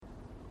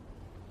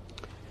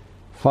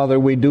Father,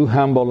 we do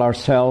humble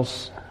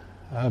ourselves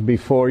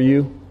before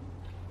you.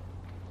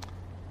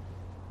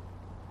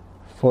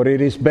 For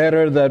it is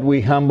better that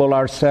we humble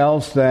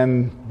ourselves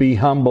than be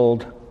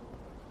humbled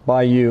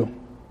by you.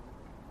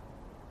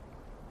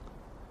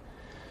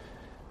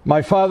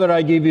 My Father,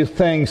 I give you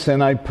thanks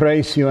and I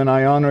praise you and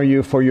I honor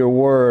you for your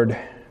word.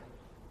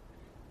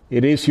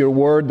 It is your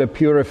word that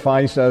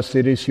purifies us.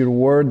 It is your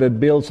word that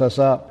builds us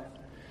up.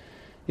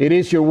 It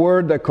is your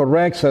word that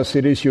corrects us.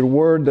 It is your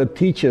word that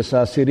teaches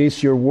us. It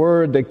is your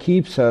word that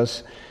keeps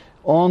us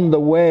on the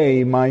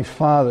way, my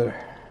Father.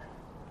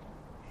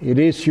 It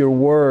is your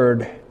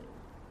word,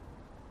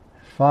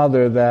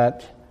 Father,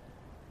 that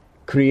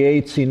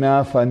creates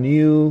enough a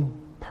new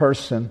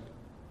person,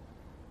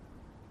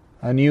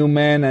 a new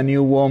man, a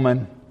new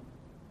woman,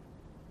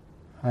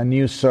 a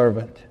new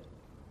servant.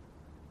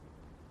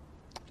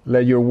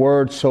 Let your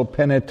word so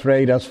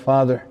penetrate us,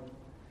 Father.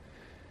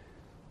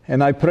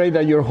 And I pray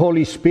that your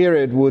Holy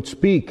Spirit would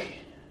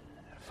speak,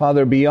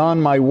 Father,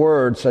 beyond my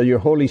words, that your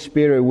Holy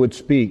Spirit would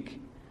speak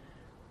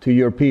to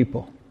your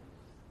people.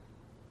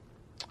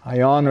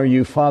 I honor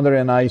you, Father,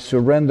 and I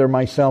surrender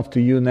myself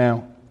to you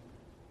now.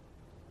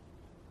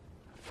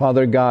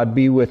 Father God,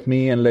 be with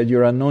me and let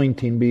your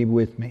anointing be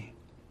with me.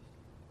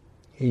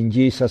 In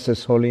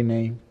Jesus' holy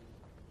name,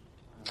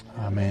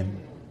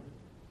 amen.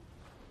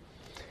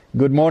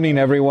 Good morning,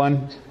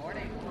 everyone.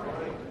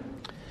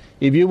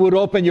 If you would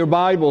open your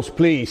Bibles,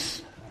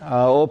 please.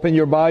 Open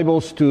your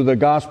Bibles to the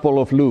Gospel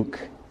of Luke.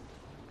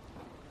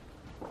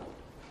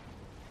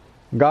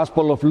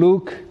 Gospel of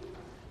Luke,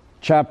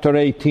 chapter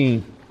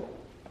 18.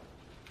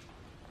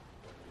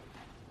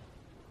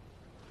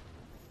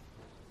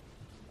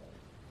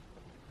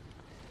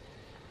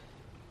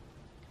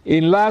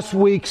 In last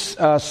week's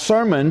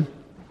sermon,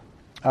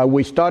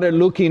 we started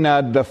looking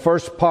at the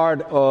first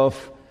part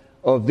of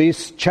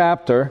this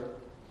chapter.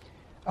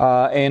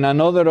 And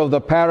another of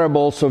the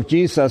parables of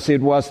Jesus,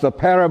 it was the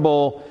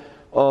parable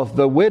of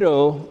the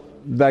widow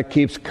that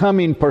keeps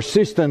coming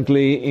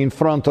persistently in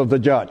front of the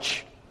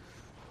judge.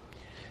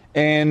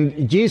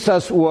 And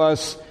Jesus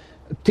was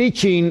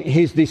teaching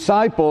his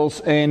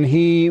disciples, and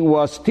he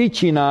was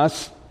teaching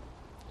us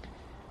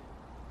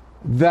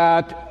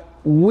that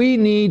we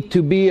need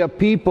to be a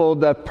people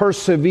that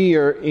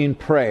persevere in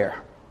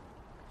prayer.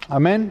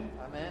 Amen?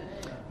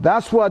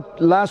 That's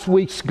what last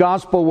week's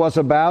gospel was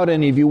about,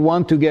 and if you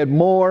want to get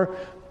more,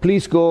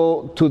 please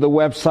go to the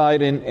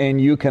website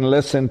and you can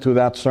listen to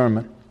that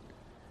sermon.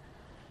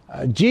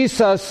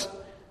 Jesus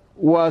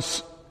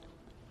was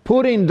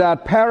putting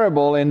that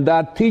parable and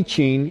that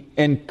teaching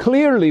and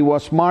clearly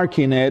was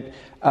marking it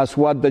as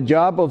what the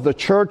job of the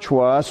church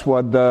was,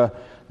 what the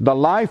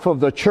life of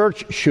the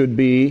church should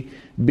be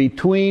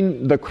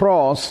between the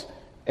cross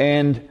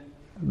and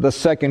the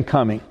second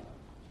coming.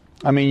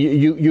 I mean,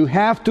 you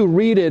have to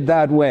read it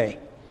that way.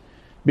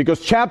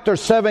 Because chapter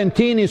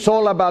 17 is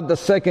all about the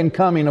second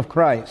coming of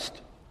Christ.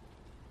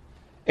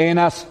 And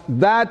as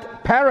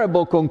that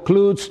parable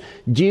concludes,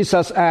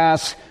 Jesus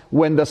asks,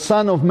 when the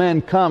Son of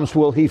Man comes,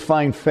 will he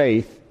find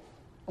faith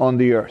on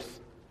the earth?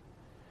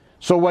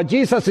 So what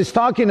Jesus is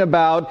talking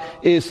about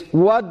is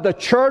what the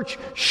church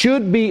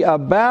should be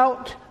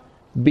about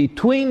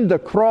between the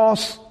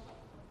cross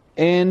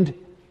and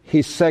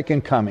his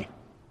second coming.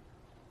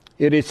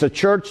 It is a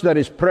church that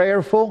is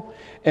prayerful,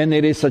 and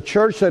it is a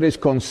church that is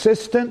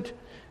consistent,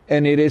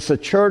 and it is a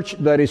church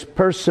that is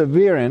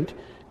perseverant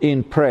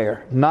in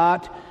prayer.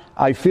 Not,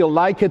 I feel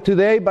like it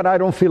today, but I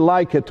don't feel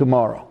like it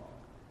tomorrow.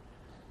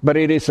 But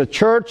it is a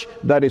church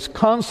that is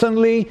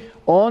constantly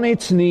on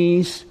its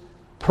knees,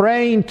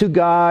 praying to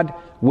God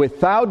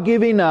without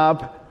giving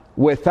up,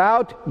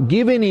 without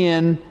giving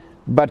in,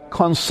 but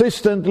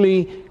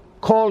consistently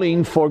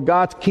calling for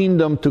God's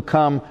kingdom to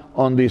come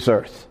on this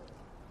earth,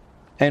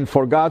 and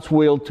for God's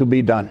will to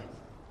be done.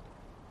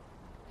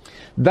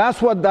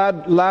 That's what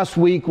that last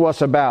week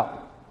was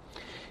about.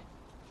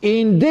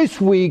 In this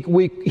week,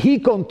 he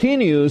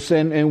continues,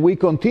 and we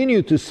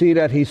continue to sit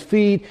at his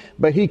feet,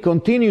 but he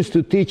continues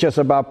to teach us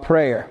about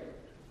prayer.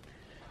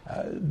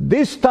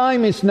 This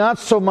time is not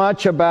so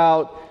much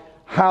about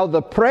how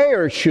the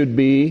prayer should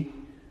be,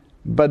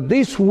 but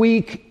this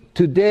week,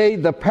 today,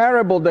 the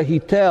parable that he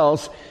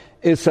tells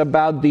is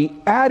about the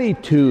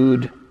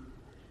attitude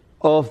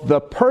of the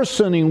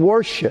person in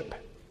worship.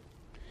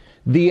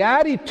 The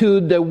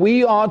attitude that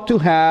we ought to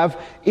have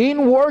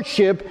in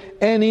worship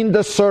and in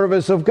the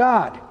service of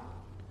God.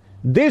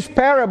 This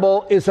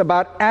parable is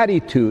about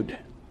attitude.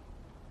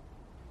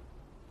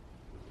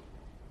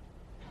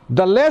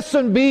 The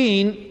lesson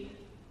being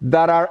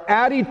that our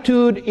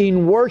attitude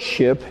in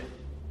worship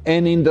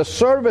and in the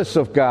service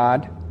of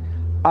God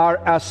are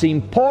as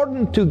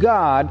important to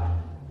God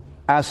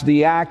as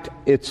the act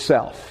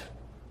itself.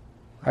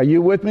 Are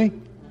you with me?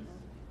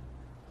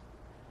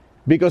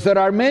 Because there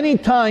are many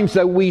times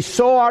that we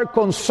so are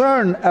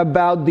concerned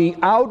about the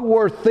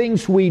outward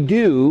things we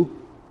do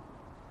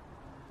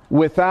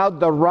without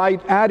the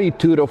right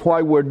attitude of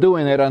why we're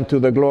doing it unto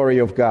the glory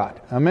of God.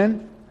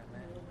 Amen?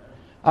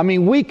 I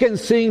mean, we can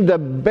sing the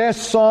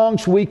best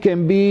songs, we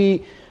can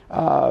be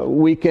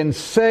we can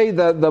say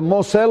that the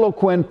most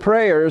eloquent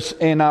prayers,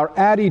 and our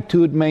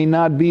attitude may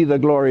not be the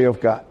glory of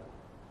God.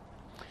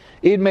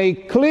 It may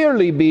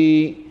clearly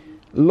be,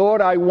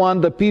 Lord, I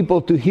want the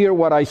people to hear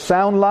what I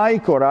sound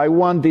like, or I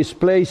want this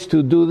place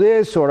to do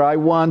this, or I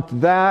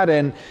want that,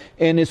 and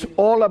it's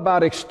all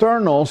about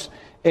externals.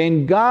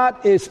 And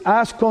God is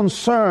as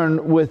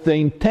concerned with the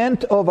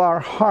intent of our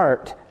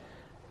heart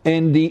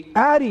and the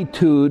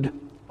attitude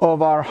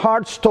of our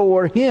hearts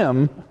toward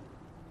Him,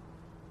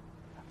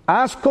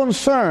 as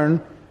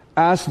concerned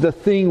as the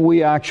thing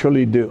we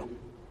actually do.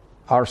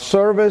 Our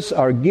service,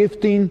 our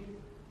gifting,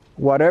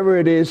 whatever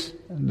it is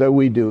that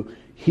we do.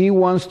 He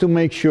wants to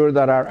make sure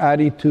that our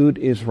attitude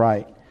is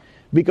right.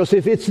 Because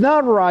if it's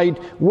not right,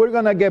 we're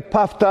going to get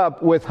puffed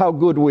up with how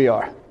good we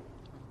are.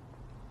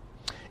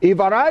 If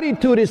our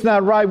attitude is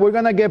not right, we're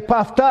going to get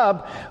puffed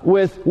up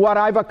with what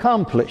I've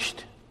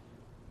accomplished.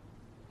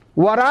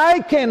 What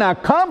I can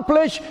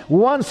accomplish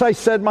once I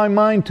set my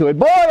mind to it.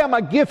 Boy, I'm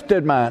a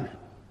gifted man.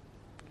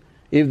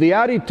 If the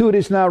attitude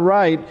is not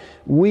right,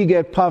 we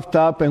get puffed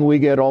up and we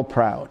get all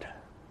proud.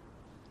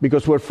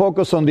 Because we're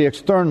focused on the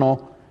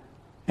external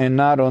and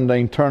not on the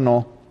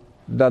internal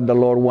that the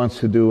Lord wants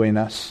to do in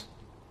us.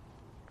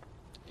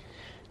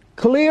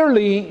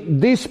 Clearly,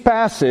 this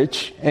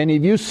passage, and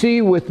if you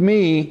see with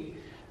me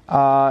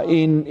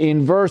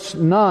in verse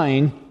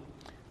 9,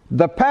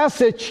 the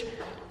passage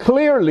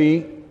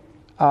clearly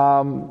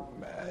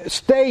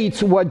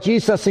states what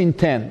Jesus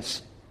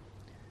intends.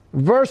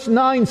 Verse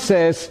 9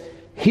 says,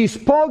 He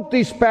spoke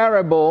this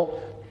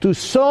parable to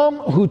some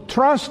who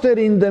trusted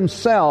in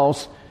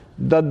themselves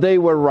that they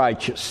were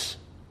righteous.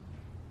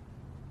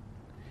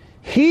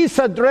 He's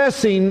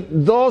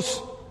addressing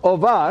those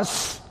of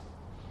us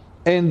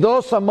and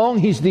those among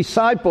His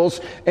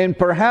disciples and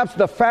perhaps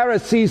the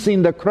Pharisees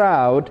in the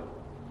crowd.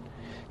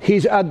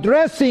 He's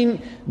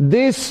addressing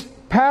this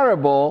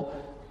parable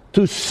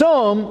to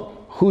some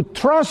who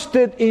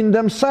trusted in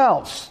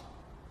themselves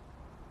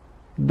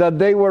that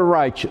they were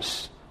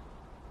righteous.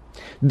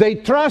 They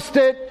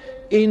trusted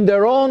in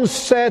their own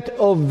set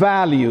of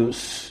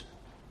values.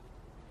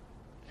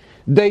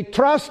 They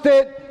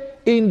trusted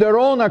in their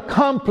own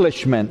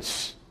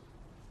accomplishments.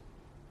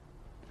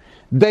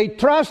 They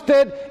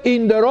trusted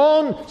in their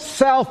own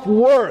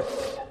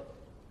self-worth.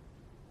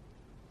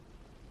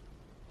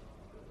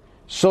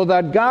 So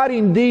that God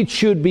indeed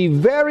should be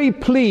very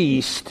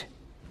pleased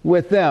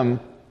with them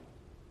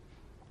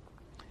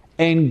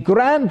and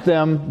grant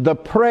them the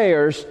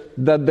prayers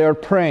that they're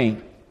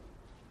praying.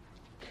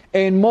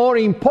 And more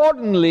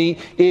importantly,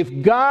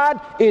 if God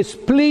is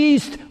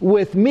pleased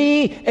with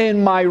me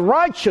and my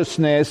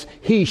righteousness,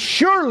 He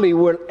surely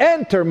will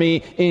enter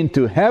me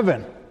into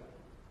heaven.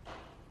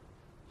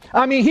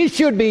 I mean, He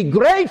should be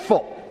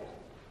grateful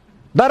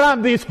that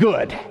I'm this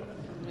good.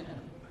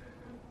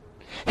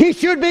 He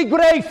should be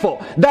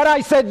grateful that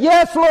I said,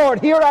 yes, Lord,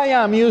 here I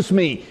am, use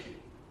me.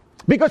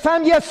 Because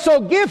I'm just so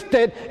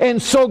gifted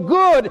and so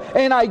good,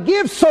 and I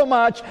give so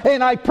much,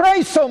 and I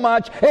pray so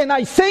much, and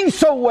I sing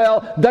so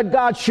well, that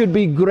God should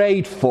be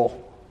grateful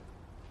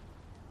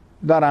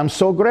that I'm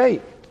so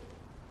great.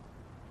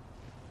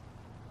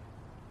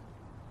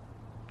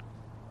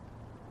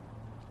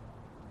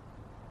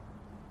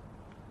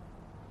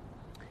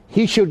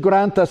 He should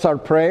grant us our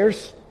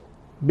prayers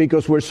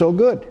because we're so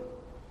good.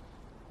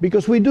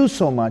 Because we do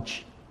so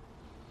much.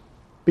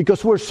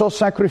 Because we're so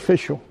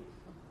sacrificial.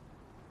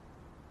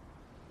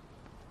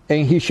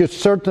 And He should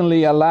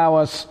certainly allow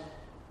us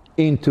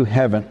into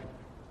heaven.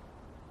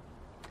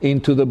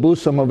 Into the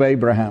bosom of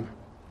Abraham.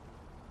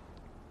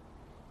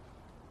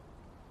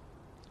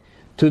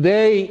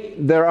 Today,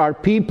 there are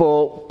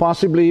people,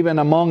 possibly even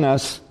among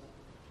us,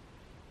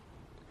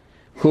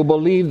 who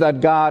believe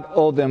that God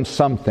owed them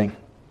something.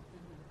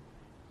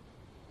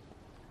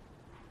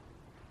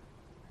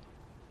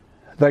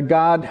 That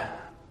God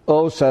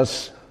owes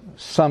us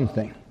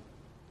something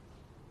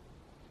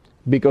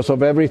because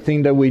of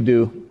everything that we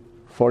do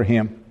for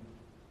Him.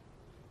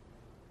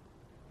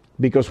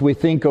 Because we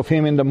think of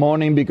Him in the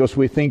morning, because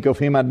we think of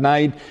Him at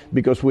night,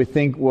 because we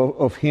think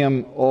of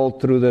Him all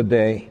through the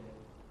day.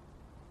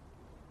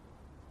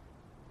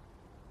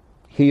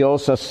 He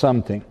owes us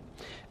something.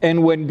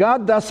 And when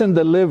God doesn't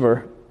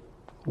deliver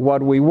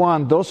what we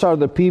want, those are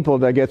the people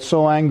that get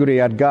so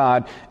angry at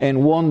God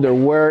and wonder,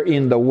 where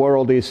in the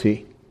world is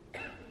He?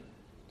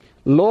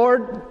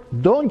 Lord,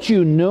 don't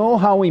you know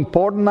how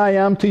important I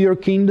am to your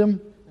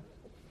kingdom?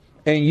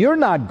 And you're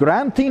not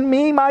granting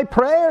me my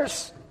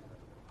prayers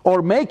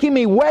or making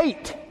me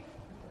wait.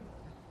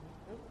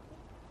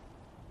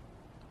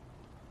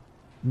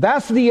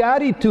 That's the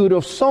attitude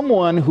of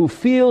someone who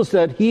feels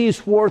that he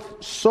is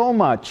worth so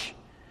much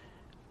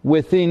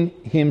within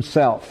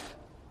himself.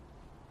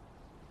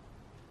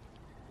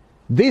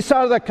 These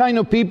are the kind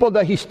of people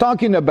that he's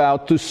talking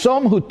about, to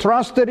some who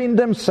trusted in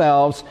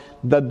themselves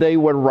that they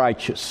were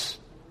righteous.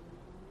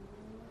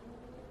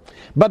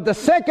 But the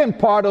second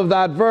part of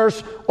that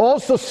verse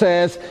also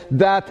says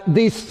that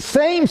this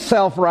same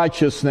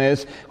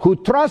self-righteousness, who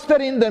trusted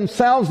in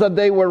themselves that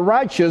they were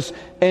righteous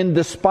and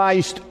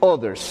despised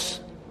others.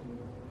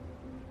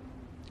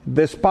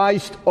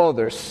 despised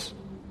others,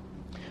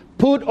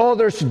 put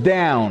others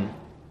down,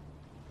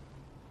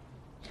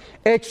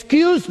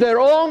 excuse their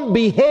own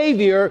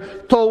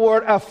behavior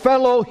toward a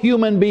fellow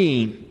human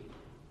being,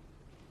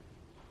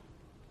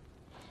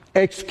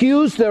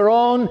 excuse their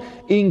own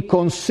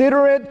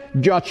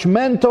inconsiderate,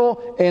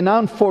 judgmental, and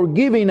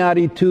unforgiving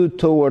attitude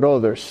toward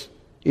others.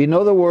 In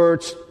other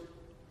words,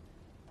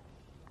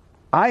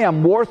 I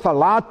am worth a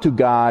lot to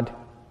God,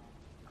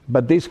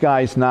 but this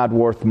guy is not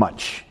worth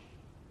much.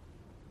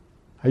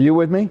 Are you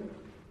with me?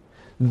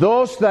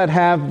 Those that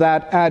have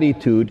that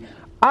attitude,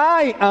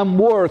 I am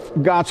worth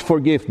God's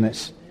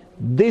forgiveness.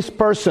 This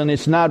person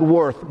is not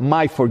worth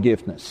my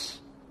forgiveness.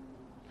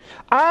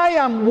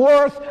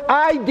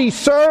 I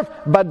deserve,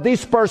 but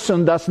this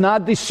person does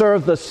not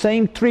deserve the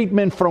same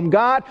treatment from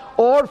God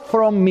or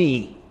from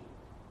me.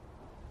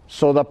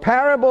 So the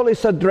parable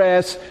is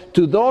addressed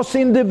to those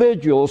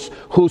individuals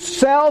whose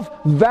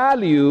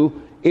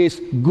self-value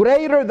is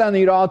greater than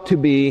it ought to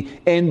be,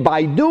 and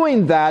by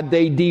doing that,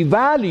 they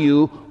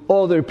devalue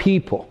other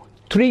people.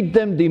 Treat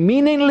them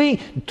demeaningly,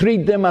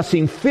 treat them as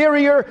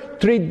inferior,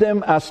 treat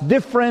them as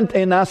different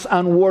and as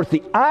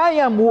unworthy. I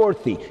am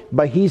worthy,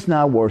 but he's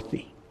not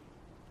worthy.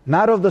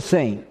 Not of the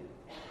same.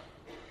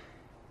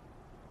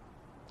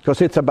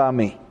 Because it's about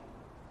me.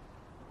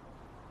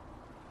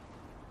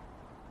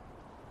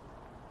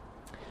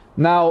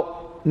 Now,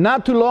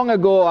 not too long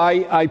ago,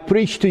 I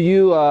preached to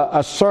you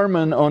a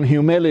sermon on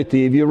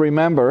humility, if you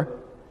remember.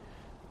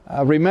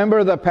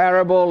 Remember the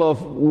parable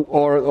of,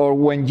 or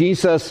when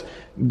Jesus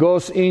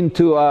goes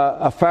into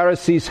a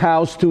Pharisee's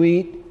house to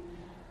eat,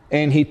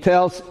 and he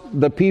tells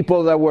the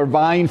people that were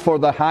vying for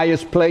the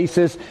highest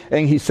places,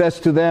 and he says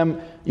to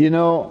them, you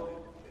know,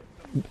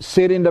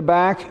 sit in the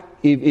back.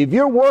 If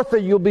you're worth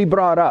it, you'll be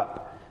brought up.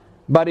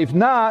 But if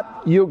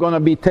not, you're going to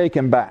be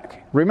taken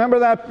back. Remember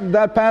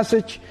that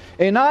passage?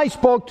 And I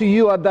spoke to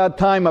you at that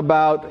time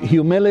about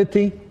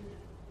humility.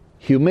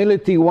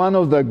 Humility, one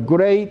of the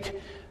great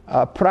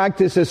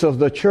practices of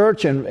the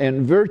church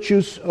and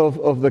virtues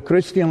of the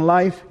Christian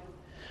life.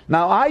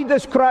 Now, I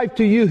describe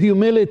to you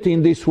humility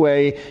in this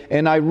way,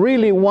 and I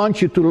really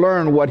want you to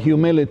learn what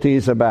humility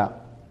is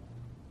about.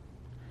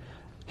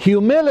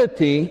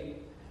 Humility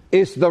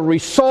is the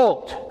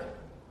result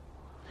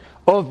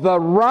of the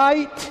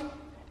right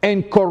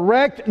and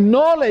correct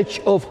knowledge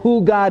of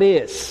who God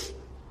is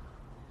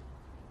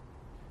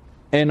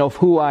and of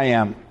who I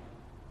am.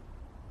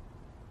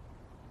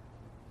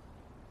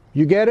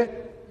 You get it?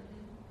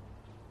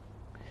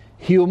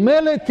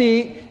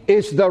 Humility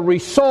is the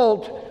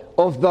result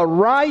of the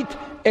right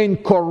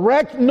and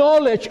correct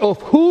knowledge of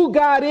who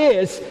God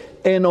is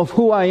and of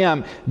who I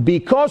am.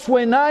 Because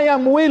when I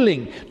am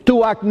willing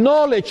to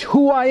acknowledge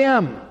who I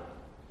am,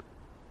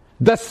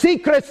 the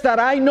secrets that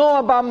I know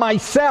about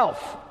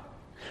myself,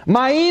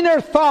 my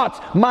inner thoughts,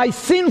 my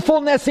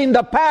sinfulness in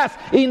the past,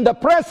 in the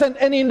present,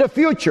 and in the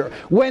future.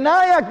 When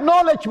I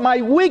acknowledge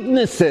my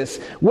weaknesses,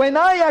 when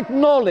I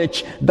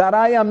acknowledge that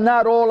I am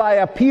not all I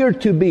appear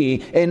to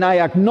be, and I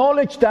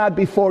acknowledge that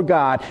before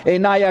God,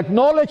 and I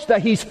acknowledge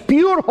that His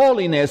pure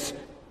holiness,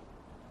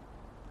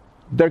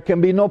 there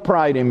can be no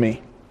pride in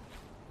me.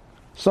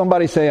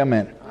 Somebody say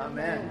amen.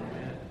 Amen.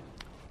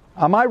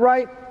 Am I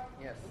right?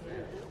 Yes.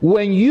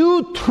 When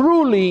you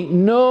truly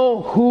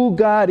know who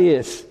God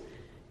is,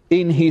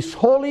 in His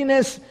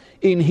holiness,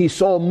 in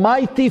His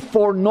almighty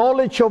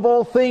foreknowledge of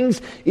all things,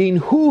 in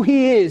who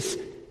He is,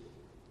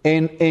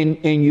 and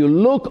you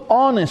look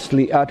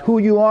honestly at who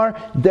you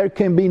are, there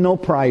can be no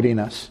pride in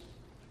us.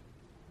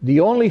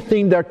 The only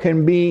thing there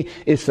can be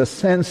is a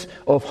sense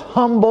of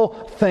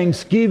humble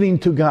thanksgiving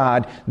to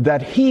God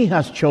that He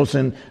has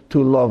chosen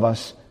to love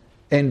us,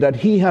 and that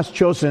He has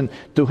chosen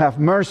to have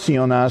mercy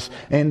on us,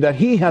 and that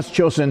He has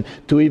chosen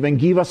to even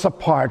give us a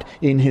part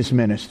in His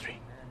ministry.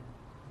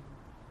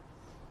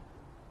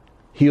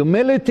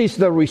 Humility is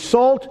the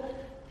result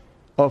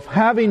of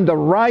having the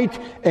right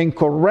and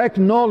correct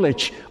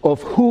knowledge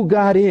of who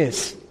God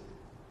is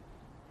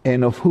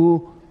and of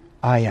who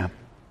I am.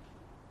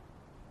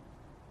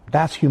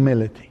 That's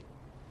humility.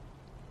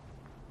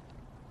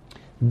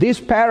 This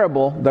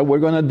parable that we're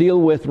going to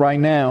deal with right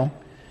now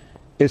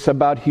is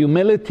about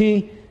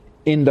humility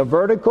in the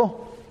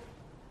vertical,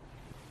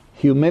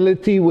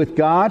 humility with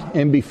God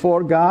and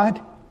before God,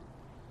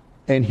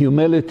 and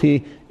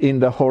humility in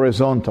the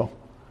horizontal.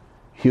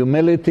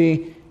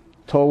 Humility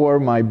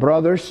toward my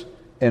brothers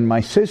and my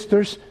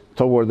sisters,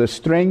 toward the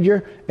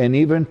stranger, and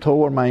even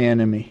toward my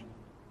enemy.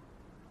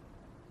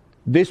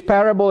 This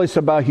parable is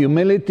about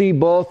humility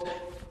both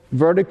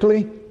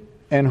vertically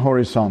and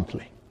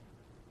horizontally.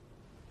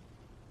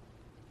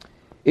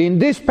 In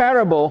this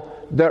parable,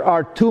 there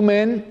are two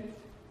men,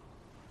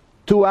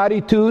 two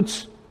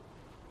attitudes,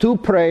 two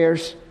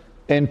prayers,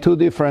 and two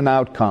different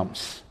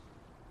outcomes.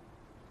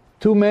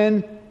 Two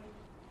men,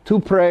 two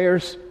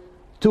prayers,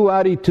 two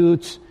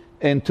attitudes,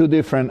 and two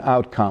different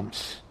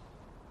outcomes.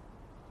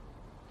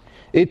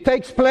 It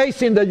takes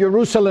place in the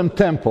Jerusalem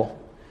temple.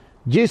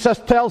 Jesus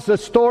tells the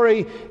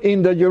story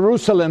in the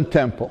Jerusalem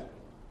temple.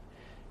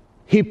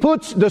 He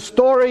puts the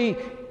story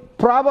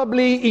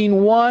probably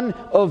in one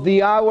of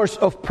the hours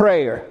of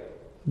prayer.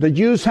 The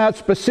Jews had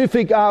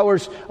specific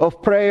hours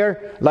of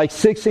prayer, like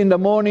 6 in the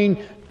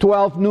morning,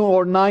 12 noon,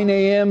 or 9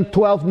 a.m.,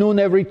 12 noon.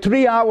 Every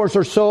 3 hours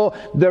or so,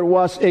 there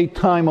was a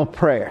time of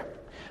prayer.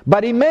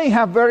 But it may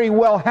have very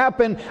well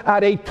happened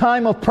at a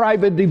time of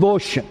private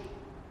devotion.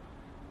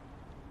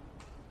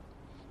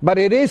 But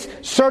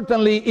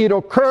it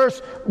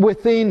occurs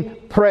within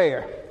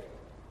prayer.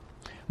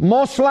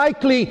 Most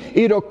likely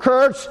it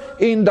occurs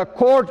in the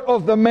court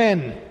of the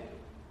men.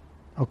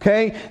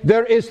 Okay?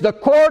 There is the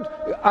court,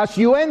 as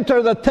you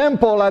enter the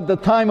temple at the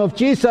time of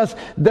Jesus,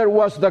 there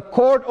was the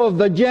court of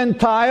the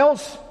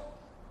Gentiles.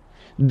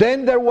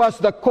 Then there was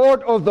the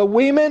court of the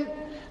women.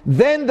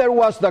 Then there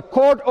was the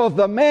court of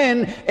the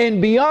men,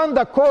 and beyond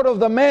the court of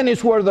the men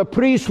is where the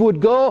priest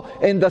would go,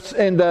 and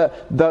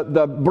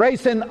the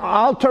brazen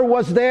altar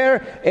was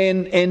there,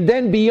 and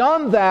then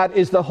beyond that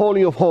is the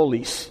Holy of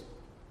Holies.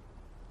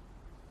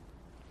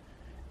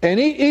 And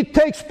it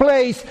takes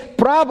place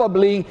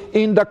probably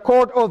in the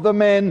court of the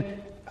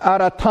men at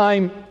a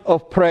time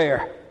of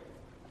prayer.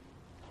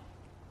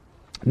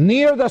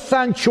 Near the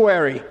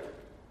sanctuary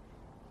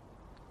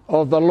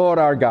of the Lord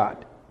our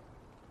God.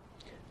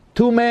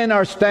 2 men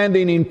are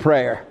standing in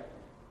prayer.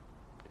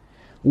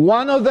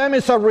 One of them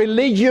is a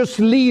religious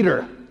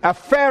leader, a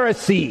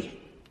Pharisee.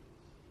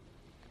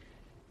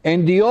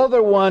 And the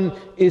other one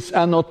is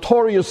a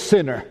notorious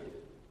sinner,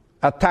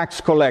 a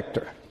tax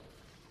collector.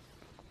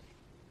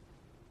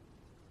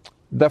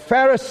 The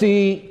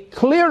Pharisee,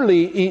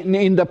 clearly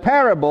in the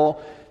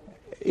parable,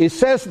 it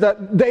says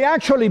that they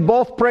actually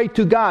both pray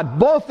to God.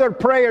 Both their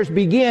prayers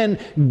begin,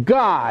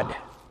 God.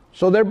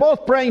 So they're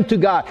both praying to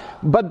God.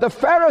 But the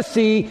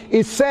Pharisee,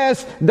 it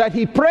says that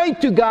he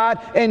prayed to God,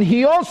 and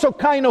he also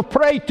kind of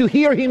prayed to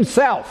hear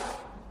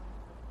himself.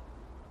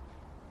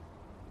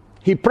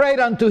 He prayed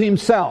unto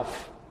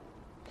himself.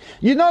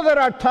 You know, there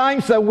are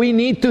times that we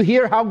need to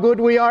hear how good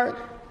we are.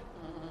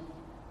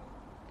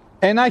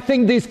 And I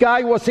think this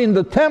guy was in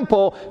the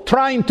temple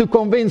trying to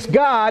convince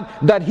God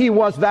that he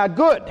was that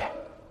good.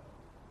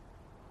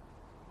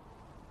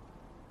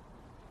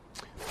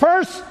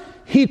 First,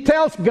 he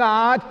tells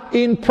God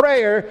in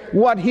prayer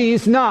what he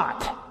is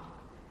not.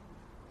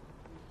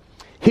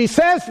 He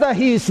says that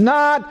he is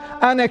not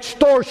an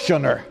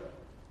extortioner.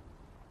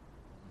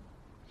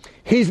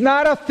 He's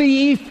not a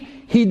thief.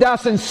 He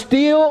doesn't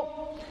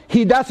steal.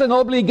 He doesn't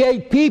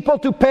obligate people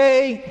to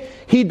pay.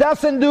 He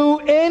doesn't do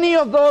any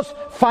of those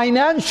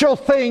financial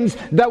things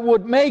that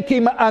would make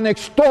him an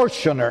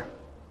extortioner.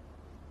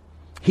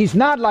 He's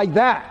not like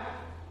that.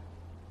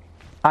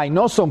 I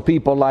know some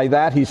people like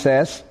that, he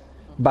says,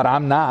 but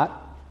I'm not.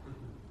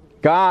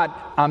 God,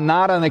 I'm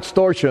not an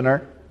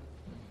extortioner.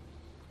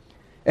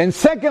 And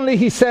secondly,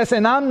 he says,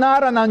 and I'm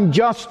not an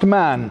unjust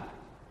man.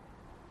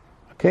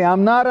 Okay,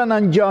 I'm not an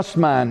unjust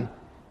man.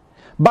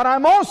 But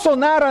I'm also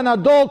not an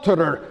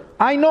adulterer.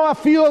 I know a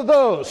few of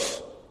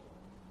those.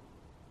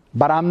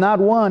 But I'm not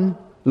one.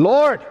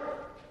 Lord,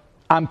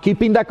 I'm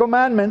keeping the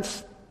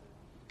commandments.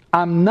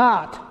 I'm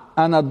not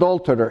an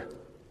adulterer.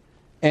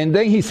 And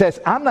then he says,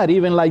 I'm not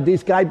even like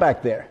this guy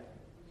back there.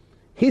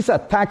 He's a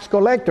tax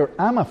collector.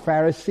 I'm a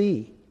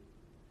Pharisee.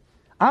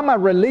 I'm a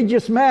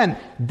religious man.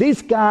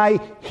 This guy,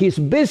 his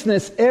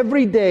business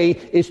every day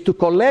is to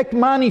collect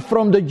money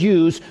from the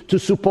Jews to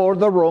support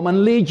the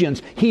Roman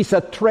legions. He's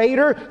a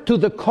traitor to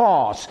the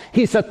cause.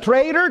 He's a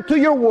traitor to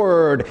your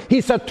word.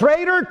 He's a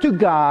traitor to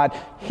God.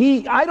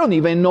 I don't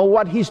even know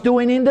what he's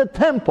doing in the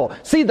temple.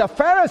 See, the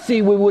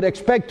Pharisee, we would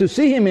expect to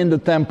see him in the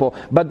temple,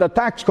 but the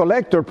tax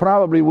collector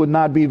probably would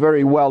not be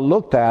very well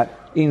looked at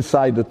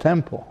inside the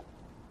temple.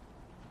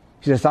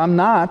 He says, I'm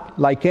not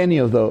like any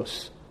of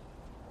those.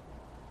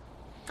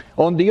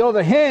 On the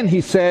other hand,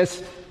 he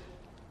says,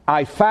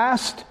 I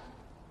fast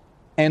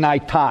and I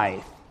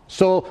tithe.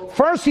 So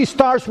first he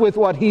starts with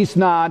what he's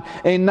not,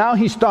 and now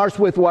he starts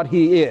with what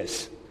he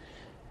is.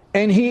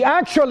 And he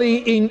actually,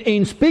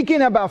 in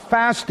speaking about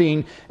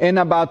fasting and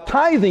about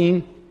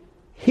tithing,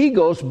 he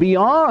goes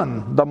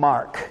beyond the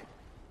mark.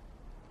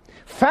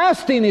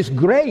 Fasting is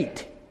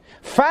great.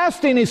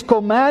 Fasting is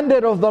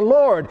commanded of the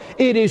Lord.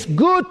 It is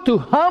good to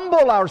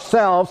humble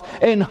ourselves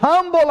and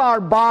humble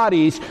our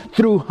bodies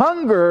through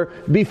hunger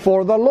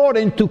before the Lord,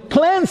 and to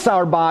cleanse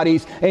our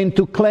bodies and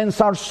to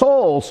cleanse our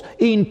souls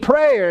in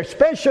prayer,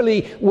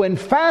 especially when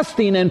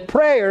fasting and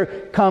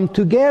prayer come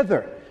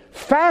together.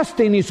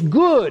 Fasting is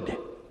good,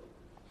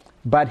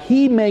 but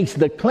he makes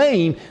the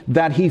claim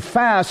that he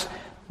fasts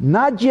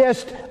not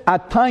just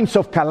at times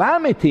of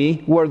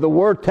calamity, where the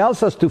Word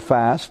tells us to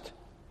fast,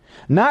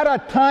 not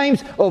at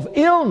times of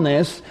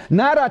illness,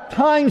 not at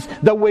times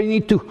that we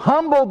need to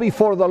humble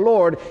before the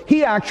Lord.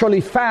 He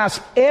actually fasts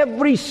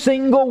every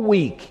single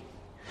week.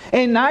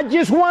 And not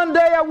just one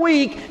day a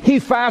week, he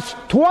fasts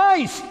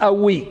twice a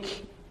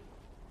week.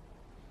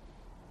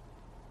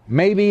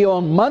 Maybe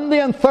on Monday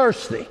and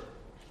Thursday.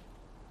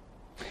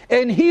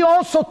 And he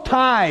also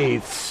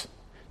tithes.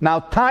 Now,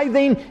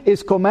 tithing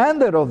is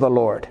commanded of the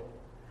Lord.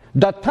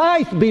 The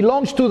tithe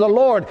belongs to the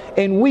Lord,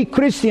 and we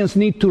Christians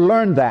need to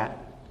learn that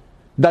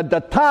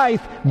the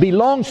tithe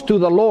belongs to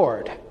the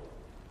Lord.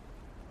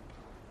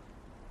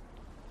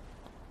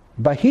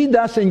 But he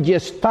doesn't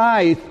just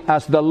tithe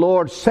as the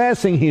Lord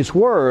says in his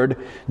word,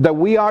 that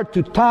we are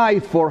to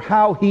tithe for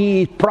how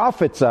he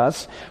profits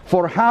us,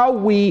 for how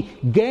we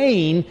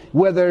gain,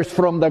 whether it's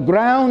from the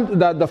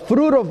ground, the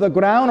fruit of the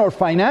ground, or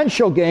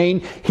financial gain.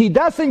 He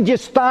doesn't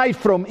just tithe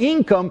from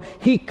income.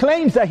 He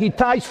claims that he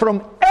tithes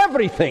from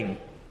everything.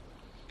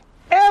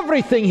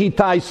 Everything he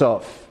tithes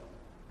of.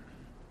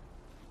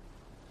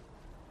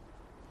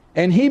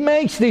 And he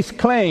makes these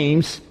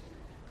claims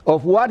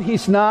of what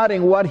he's not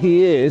and what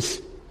he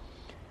is.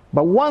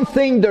 But one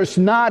thing there's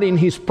not in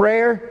his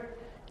prayer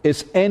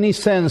is any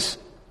sense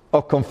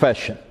of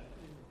confession.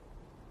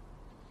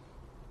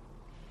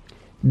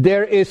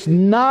 There is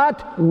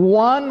not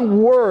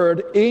one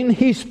word in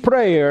his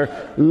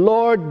prayer,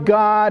 Lord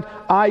God,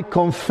 I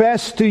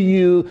confess to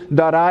you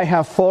that I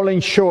have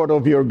fallen short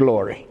of your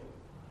glory.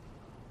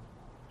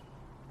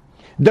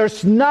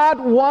 There's not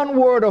one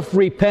word of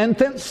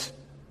repentance,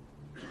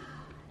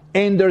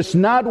 and there's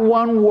not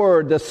one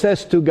word that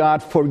says to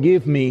God,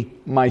 forgive me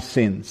my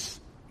sins.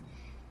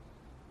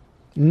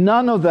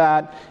 None of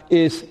that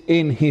is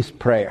in his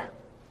prayer.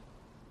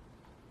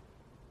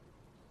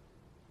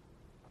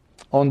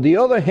 On the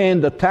other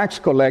hand, the tax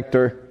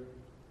collector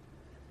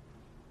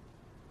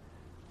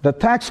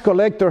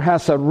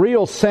has a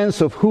real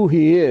sense of who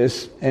he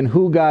is and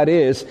who God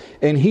is,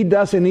 and he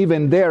doesn't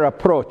even dare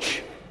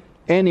approach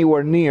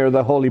anywhere near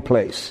the holy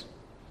place.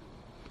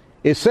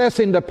 It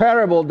says in the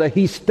parable that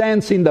he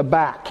stands in the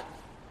back.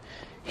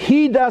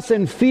 He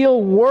doesn't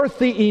feel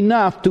worthy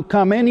enough to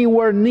come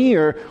anywhere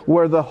near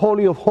where the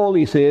Holy of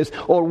Holies is,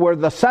 or where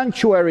the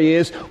sanctuary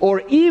is,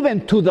 or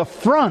even to the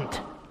front.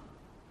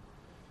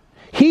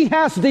 He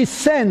has this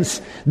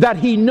sense that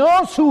he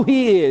knows who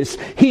he is,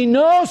 he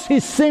knows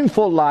his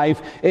sinful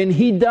life, and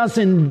he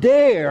doesn't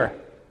dare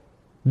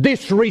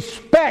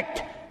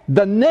disrespect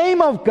the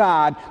name of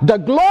God, the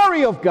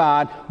glory of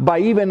God, by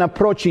even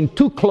approaching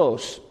too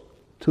close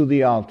to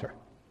the altar.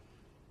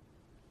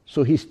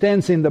 So he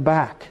stands in the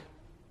back.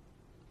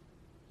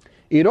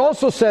 It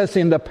also says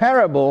in the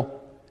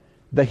parable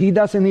that he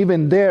doesn't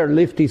even dare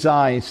lift his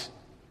eyes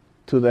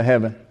to the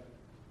heaven.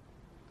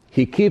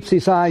 He keeps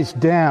his eyes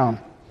down.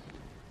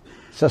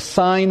 It's a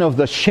sign of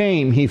the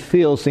shame he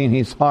feels in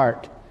his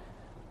heart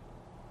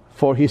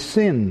for his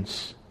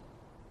sins.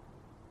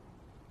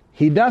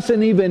 He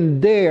doesn't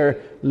even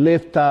dare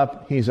lift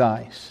up his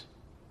eyes.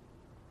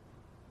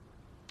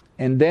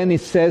 And then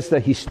it says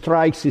that he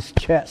strikes his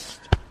chest.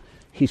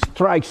 He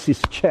strikes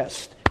his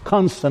chest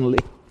constantly,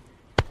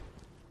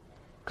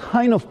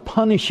 kind of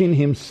punishing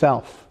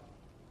himself.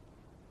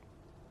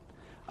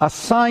 A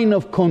sign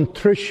of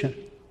contrition.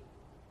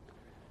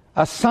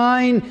 A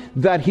sign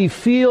that he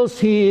feels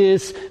he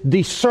is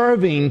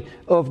deserving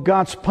of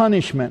God's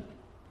punishment,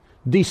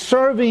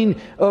 deserving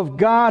of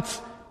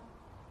God's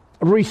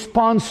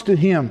response to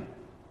him,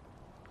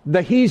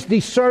 that he's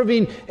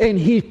deserving, and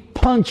he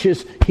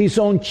punches his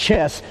own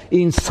chest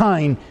in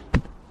sign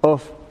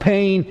of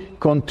pain,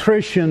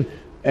 contrition,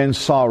 and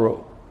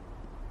sorrow.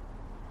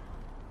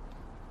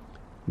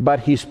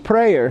 But his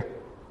prayer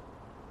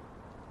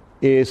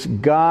is,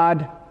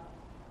 God,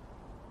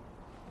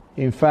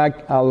 in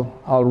fact,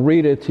 I'll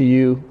read it to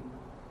you.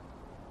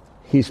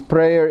 His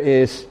prayer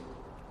is,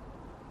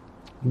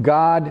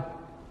 God,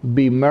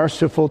 be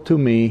merciful to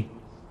me,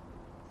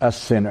 a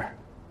sinner.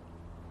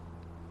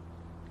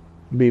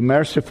 Be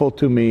merciful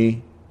to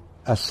me,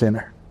 a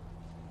sinner.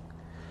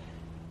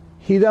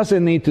 He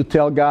doesn't need to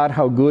tell God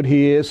how good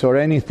he is or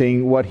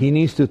anything. What he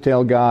needs to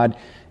tell God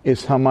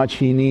is how much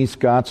he needs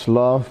God's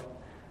love,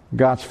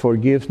 God's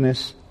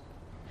forgiveness.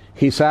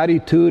 His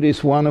attitude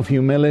is one of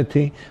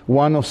humility,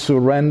 one of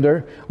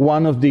surrender,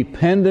 one of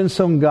dependence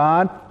on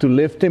God to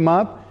lift him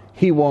up.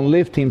 He won't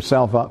lift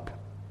himself up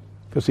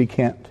because he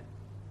can't.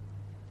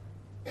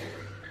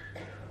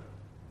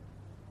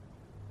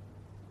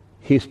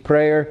 His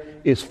prayer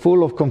is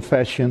full of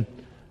confession,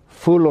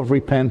 full of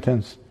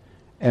repentance,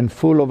 and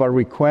full of a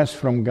request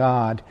from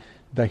God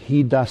that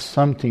he does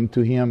something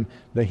to him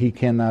that he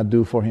cannot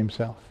do for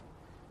himself.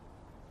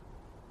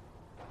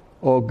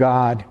 Oh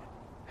God,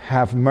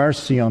 have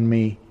mercy on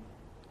me,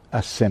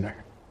 a sinner.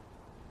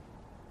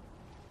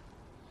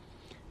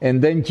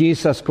 And then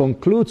Jesus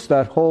concludes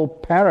that whole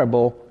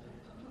parable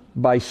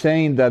by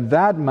saying that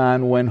that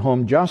man went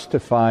home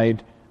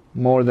justified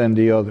more than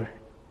the other.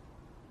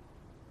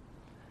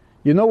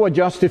 You know what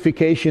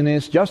justification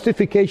is?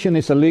 Justification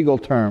is a legal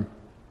term.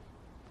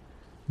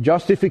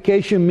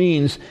 Justification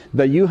means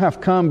that you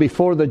have come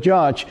before the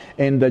judge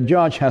and the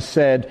judge has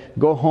said,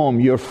 go home,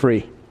 you're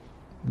free.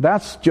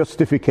 That's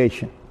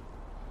justification.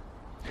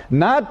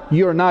 Not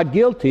you're not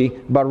guilty,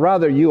 but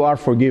rather you are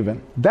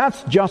forgiven.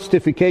 That's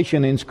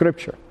justification in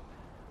Scripture.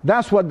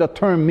 That's what the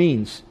term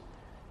means.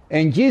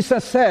 And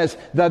Jesus says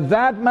that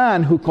that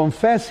man who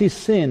confessed his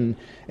sin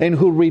and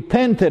who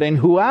repented and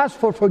who asked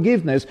for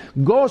forgiveness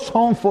goes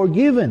home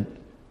forgiven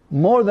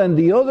more than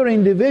the other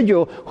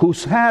individual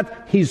who's had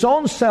his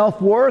own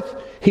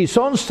self-worth, his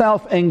own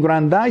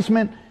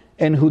self-aggrandizement,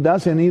 and who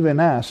doesn't even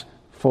ask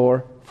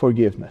for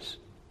forgiveness.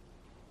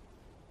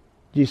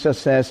 Jesus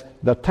says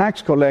the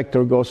tax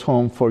collector goes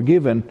home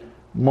forgiven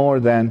more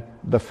than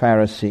the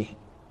Pharisee.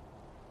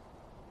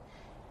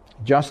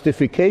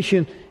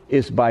 Justification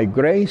is by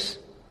grace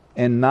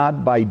and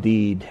not by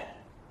deed.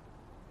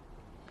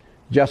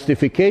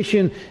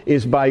 Justification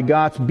is by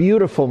God's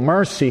beautiful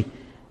mercy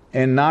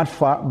and not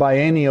by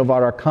any of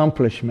our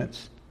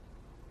accomplishments.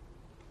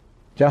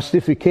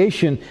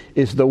 Justification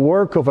is the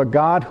work of a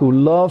God who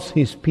loves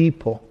His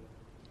people,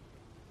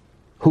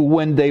 who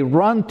when they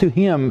run to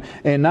Him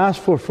and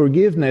ask for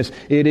forgiveness,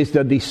 it is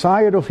the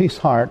desire of His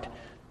heart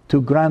to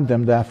grant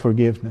them that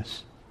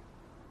forgiveness,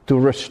 to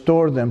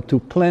restore them, to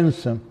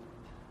cleanse them,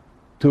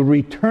 to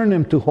return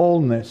them to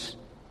wholeness,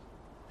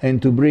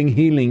 and to bring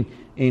healing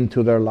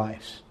into their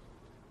lives.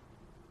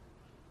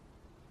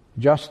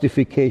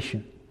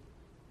 Justification.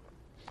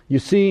 You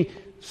see,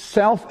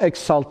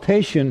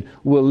 self-exaltation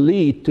will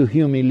lead to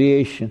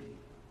humiliation,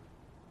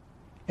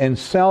 and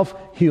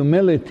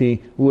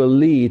self-humility will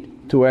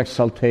lead to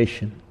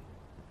exaltation.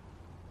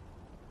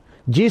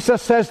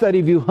 Jesus says that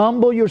if you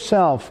humble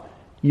yourself,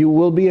 you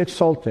will be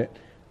exalted.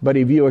 But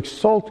if you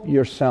exalt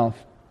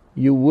yourself,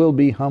 you will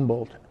be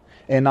humbled.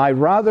 And I'd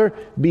rather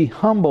be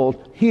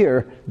humbled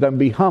here than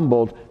be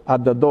humbled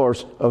at the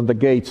doors of the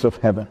gates of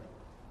heaven.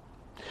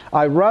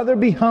 I'd rather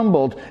be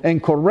humbled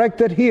and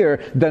corrected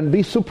here than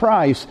be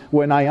surprised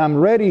when I am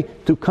ready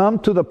to come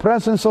to the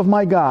presence of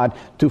my God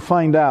to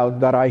find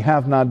out that I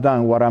have not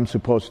done what I'm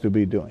supposed to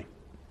be doing.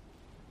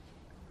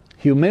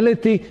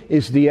 Humility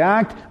is the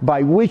act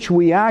by which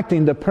we act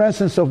in the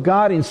presence of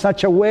God in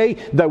such a way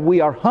that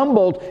we are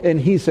humbled and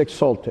He's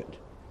exalted.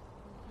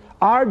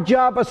 Our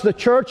job as the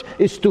church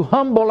is to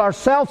humble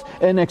ourselves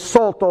and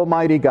exalt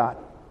Almighty God.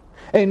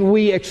 And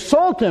we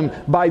exalt Him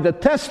by the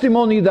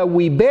testimony that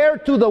we bear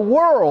to the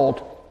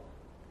world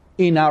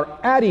in our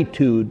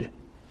attitude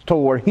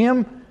toward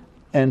Him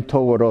and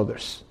toward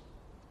others.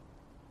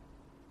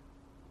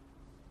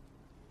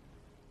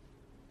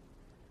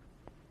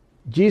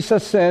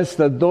 Jesus says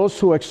that those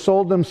who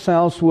exalt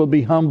themselves will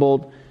be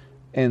humbled,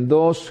 and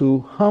those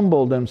who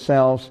humble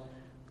themselves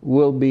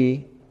will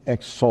be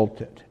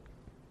exalted.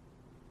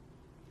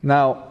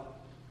 Now,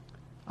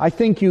 I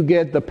think you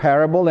get the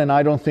parable, and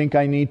I don't think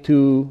I need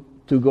to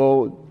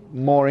go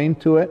more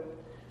into it.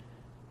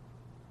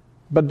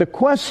 But the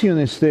question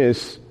is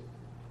this: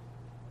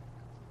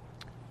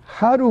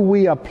 how do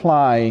we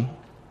apply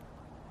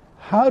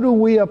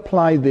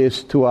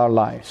this to our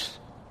lives?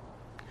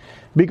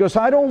 Because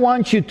I don't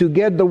want you to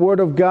get the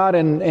Word of God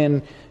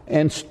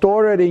and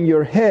store it in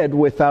your head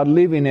without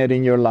living it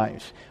in your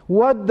life.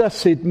 What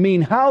does it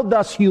mean? How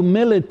does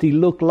humility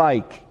look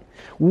like?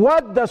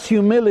 What does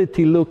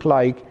humility look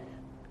like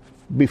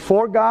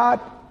before God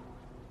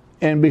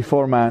and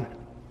before man?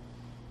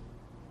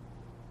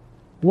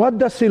 What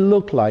does it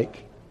look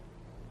like?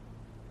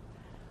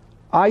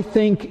 I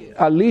think,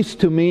 at least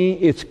to me,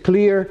 it's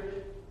clear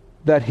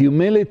that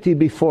humility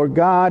before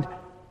God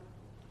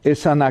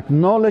is an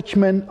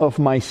acknowledgement of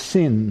my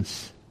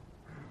sins.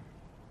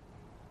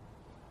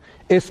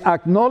 It's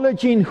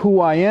acknowledging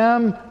who I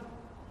am.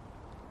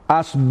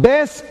 As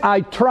best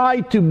I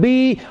try to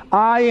be,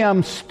 I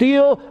am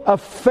still a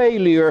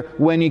failure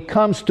when it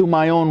comes to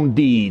my own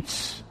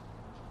deeds.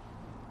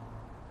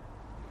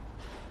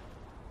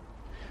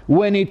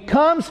 When it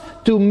comes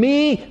to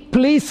me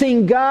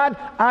pleasing God,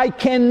 I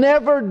can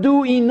never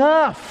do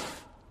enough.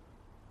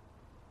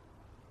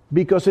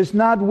 Because it's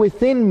not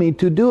within me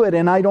to do it,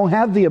 and I don't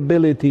have the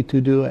ability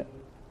to do it.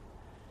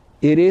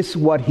 It is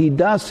what He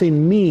does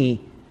in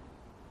me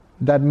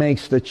that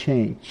makes the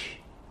change.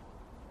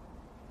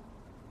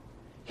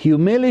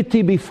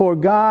 Humility before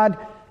God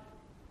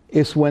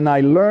is when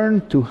I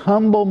learn to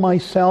humble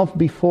myself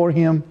before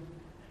Him,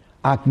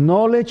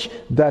 acknowledge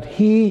that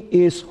He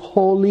is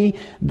holy,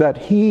 that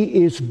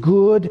He is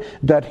good,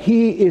 that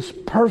He is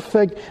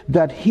perfect,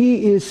 that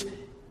He is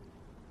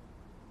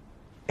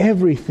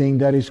everything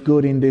that is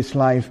good in this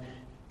life,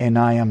 and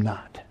I am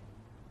not.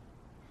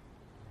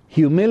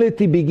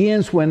 Humility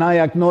begins when I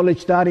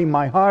acknowledge that in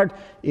my heart,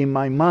 in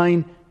my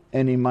mind,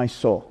 and in my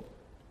soul.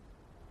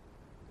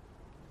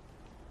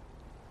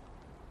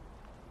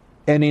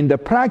 And in the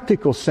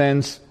practical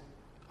sense,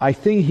 I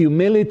think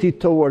humility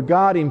toward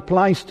God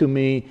implies to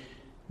me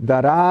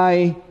that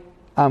I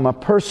am a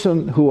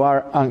person who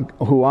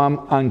am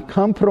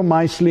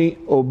uncompromisingly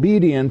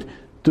obedient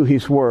to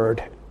His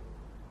Word.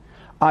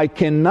 I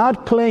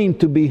cannot claim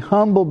to be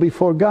humble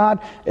before God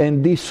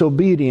and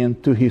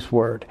disobedient to His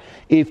Word.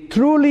 If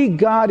truly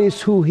God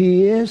is who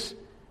He is,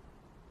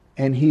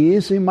 and He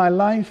is in my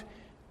life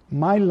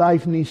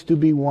needs to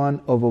be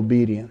one of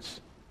obedience.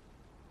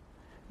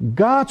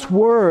 God's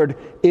Word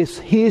is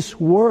His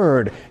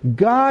Word.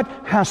 God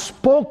has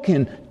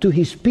spoken to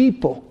His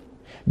people.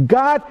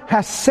 God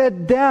has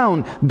set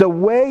down the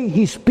way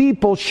His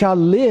people shall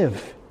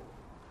live.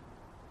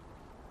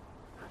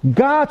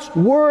 God's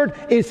Word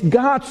is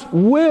God's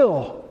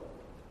will.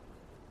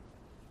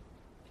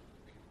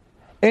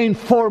 And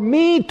for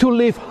me to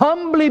live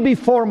humbly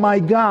before my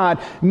God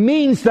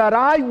means that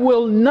I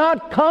will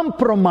not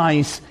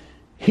compromise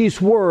His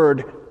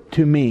Word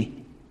to me.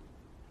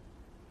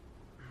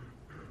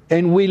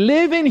 And we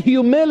live in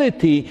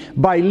humility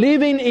by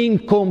living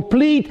in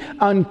complete,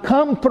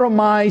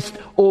 uncompromised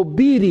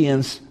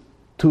obedience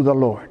to the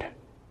Lord.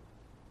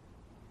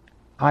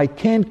 I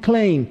can't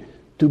claim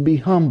to be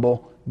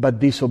humble but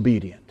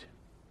disobedient,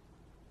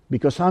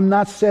 because I'm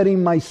not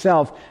setting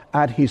myself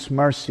at His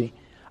mercy.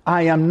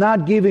 I am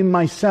not giving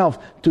myself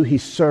to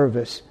His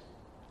service.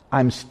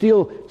 I'm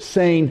still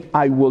saying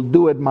I will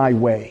do it my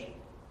way.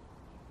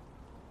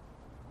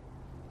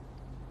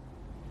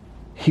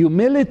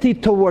 Humility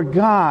toward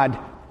God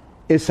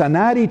is an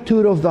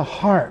attitude of the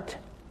heart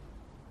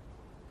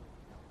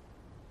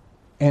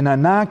and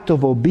an act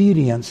of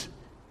obedience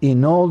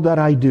in all that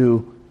I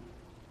do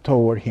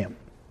toward Him.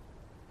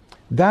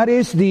 That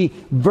is the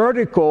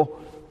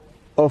vertical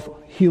of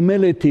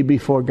humility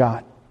before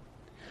God.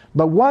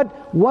 But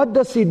what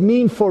does it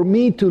mean for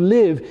me to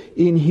live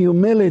in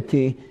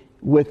humility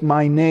with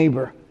my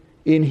neighbor,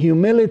 in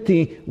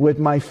humility with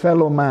my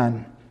fellow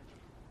man?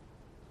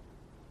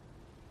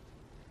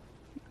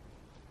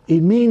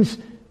 It means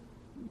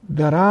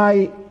that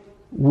I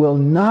will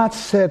not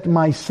set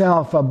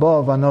myself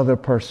above another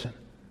person.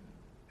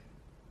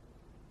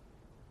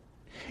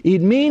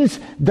 It means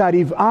that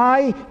if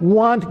I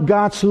want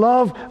God's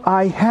love,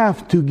 I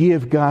have to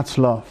give God's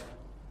love.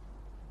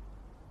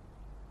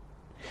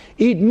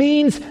 It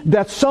means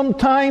that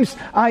sometimes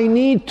I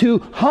need to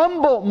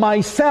humble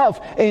myself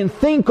and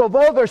think of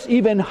others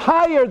even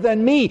higher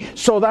than me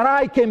so that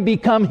I can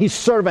become His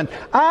servant.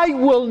 I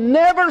will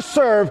never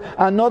serve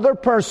another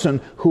person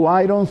who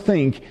I don't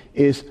think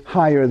is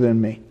higher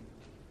than me.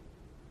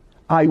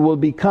 I will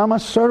become a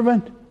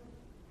servant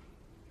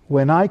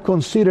when I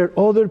consider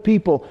other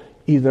people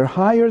either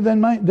higher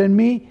than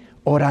me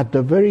or at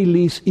the very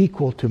least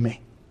equal to me.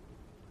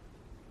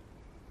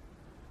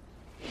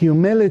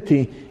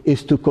 Humility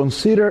is to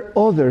consider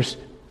others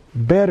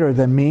better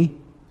than me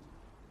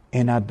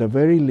and at the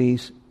very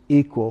least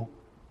equal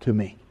to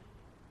me.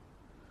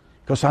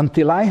 Because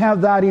until I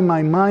have that in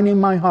my mind, in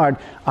my heart,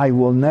 I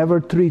will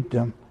never treat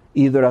them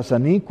either as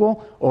an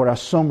equal or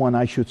as someone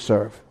I should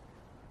serve.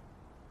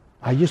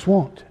 I just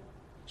won't.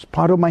 It's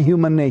part of my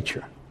human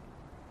nature.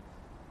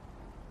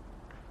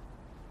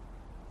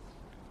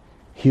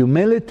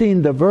 Humility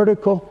in the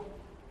vertical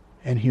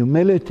and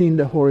humility in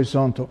the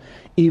horizontal.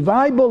 If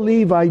I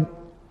believe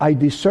I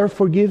deserve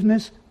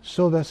forgiveness,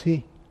 so does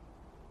he.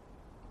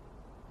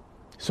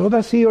 So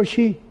does he or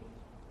she.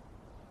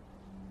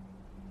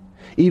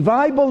 If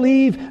I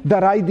believe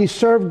that I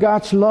deserve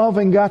God's love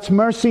and God's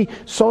mercy,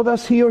 so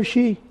does he or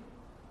she.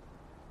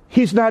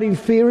 He's not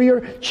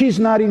inferior. She's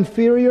not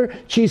inferior.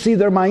 She's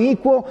either my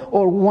equal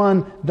or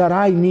one that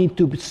I need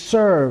to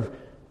serve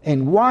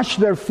and wash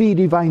their feet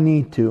if I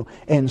need to,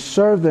 and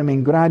serve them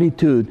in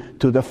gratitude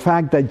to the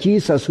fact that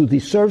Jesus, who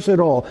deserves it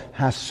all,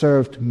 has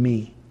served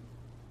me.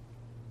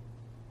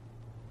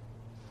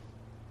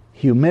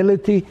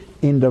 Humility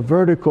in the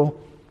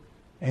vertical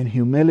and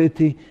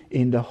humility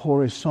in the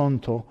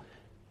horizontal.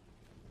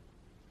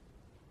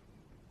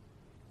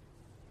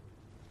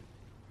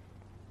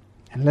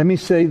 And let me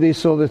say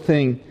this other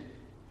thing.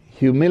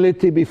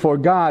 Humility before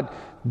God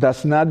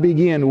does not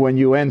begin when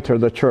you enter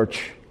the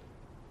church.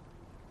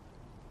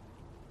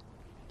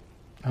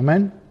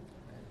 Amen?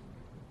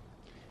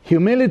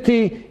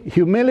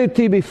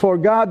 Humility before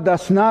God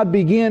does not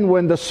begin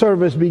when the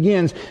service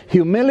begins.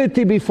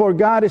 Humility before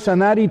God is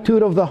an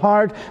attitude of the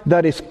heart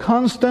that is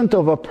constant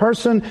of a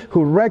person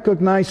who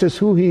recognizes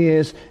who he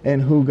is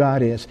and who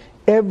God is.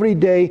 Every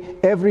day,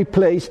 every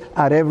place,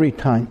 at every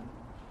time.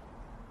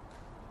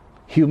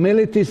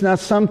 Humility is not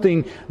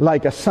something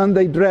like a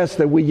Sunday dress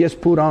that we just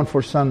put on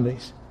for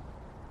Sundays.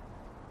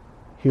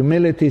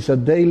 Humility is a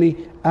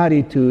daily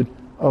attitude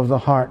of the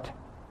heart.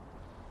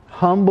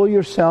 Humble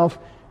yourself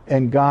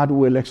and God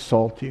will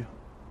exalt you.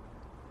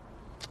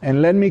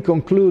 And let me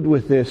conclude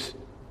with this.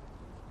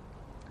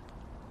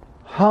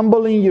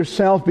 Humbling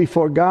yourself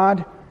before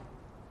God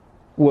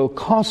will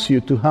cause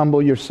you to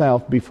humble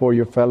yourself before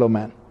your fellow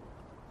man.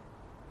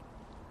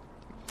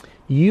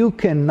 You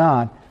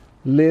cannot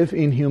live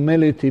in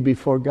humility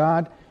before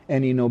God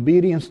and in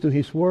obedience to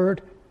His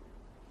Word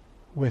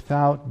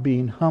without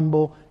being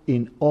humble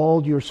in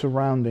all your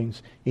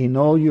surroundings, in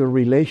all your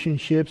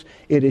relationships.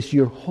 It is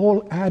your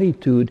whole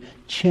attitude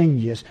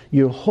changes.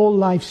 Your whole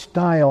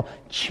lifestyle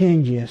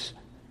changes.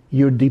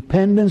 Your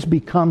dependence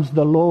becomes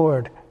the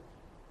Lord.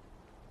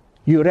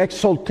 Your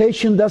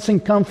exaltation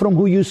doesn't come from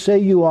who you say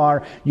you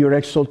are. Your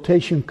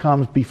exaltation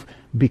comes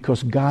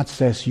because God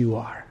says you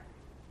are.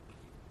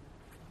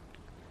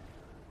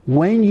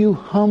 When you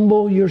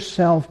humble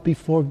yourself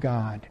before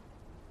God,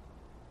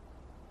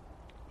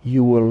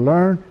 you will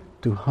learn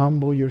to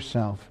humble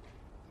yourself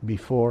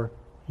before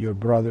your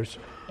brothers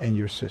and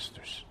your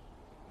sisters.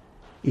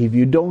 If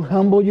you don't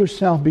humble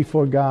yourself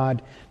before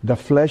God, the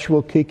flesh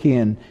will kick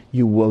in.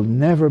 You will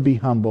never be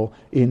humble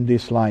in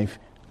this life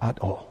at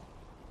all.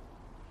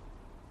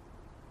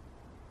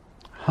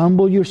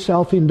 Humble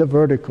yourself in the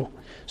vertical.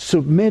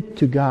 Submit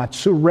to God.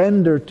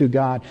 Surrender to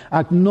God.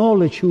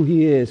 Acknowledge who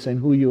He is and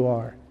who you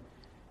are.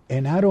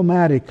 And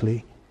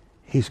automatically,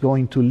 He's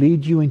going to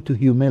lead you into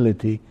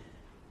humility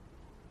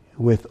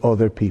with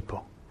other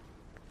people.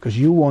 Because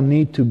you won't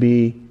need to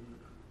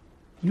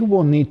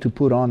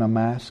put on a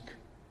mask.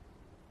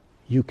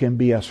 You can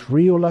be as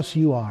real as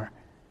you are,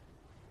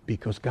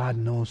 because God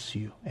knows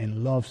you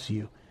and loves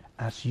you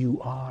as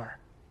you are.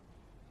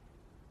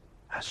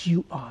 As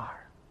you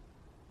are.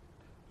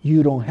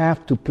 You don't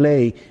have to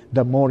play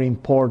the more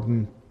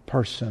important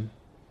person.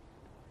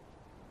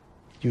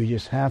 You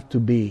just have to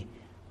be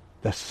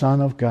the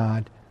Son of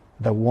God,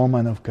 the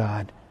woman of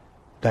God,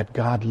 that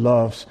God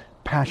loves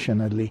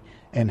passionately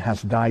and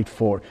has died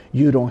for.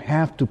 You don't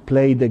have to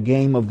play the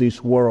game of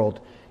this world.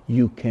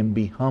 You can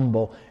be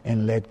humble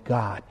and let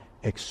God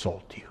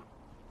exalt you.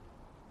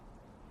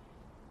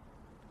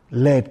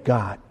 Let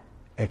God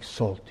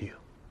exalt you.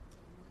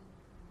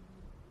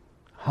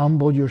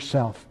 Humble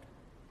yourself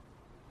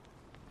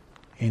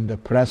in the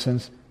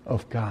presence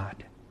of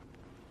God.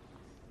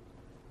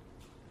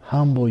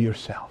 Humble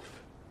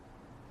yourself.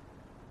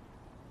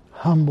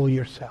 Humble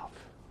yourself.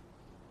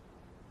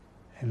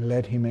 And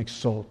let Him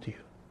exalt you.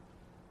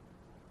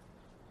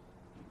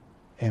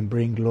 And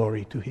bring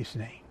glory to His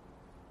name.